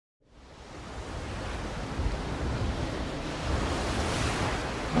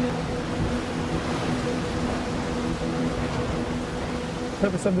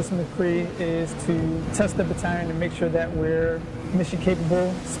purpose of this McCree is to test the battalion and make sure that we're mission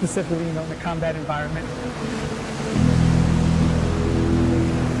capable, specifically in the combat environment.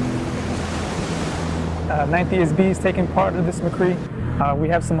 Ninth ESB is taking part of this McCree. We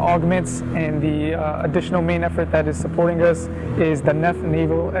have some augments, and the additional main effort that is supporting us is the NEF,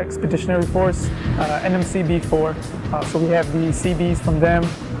 Naval Expeditionary Force, NMCB 4. So we have the CBs from them,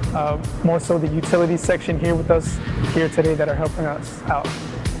 more so the utilities section here with us here today that are helping us out.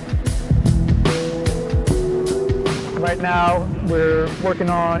 Right now, we're working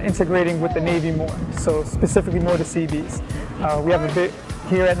on integrating with the Navy more, so specifically more the CBs. We have a bit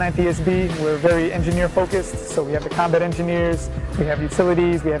here at 9th ESB, we're very engineer focused, so we have the combat engineers, we have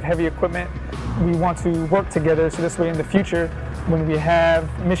utilities, we have heavy equipment. We want to work together so this way in the future, when we have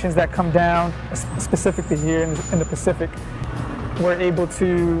missions that come down, specifically here in the Pacific, we're able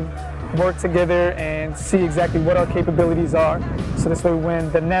to work together and see exactly what our capabilities are. So this way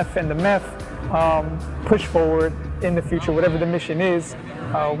when the NEF and the MEF push forward in the future, whatever the mission is,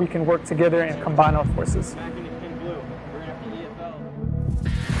 we can work together and combine our forces.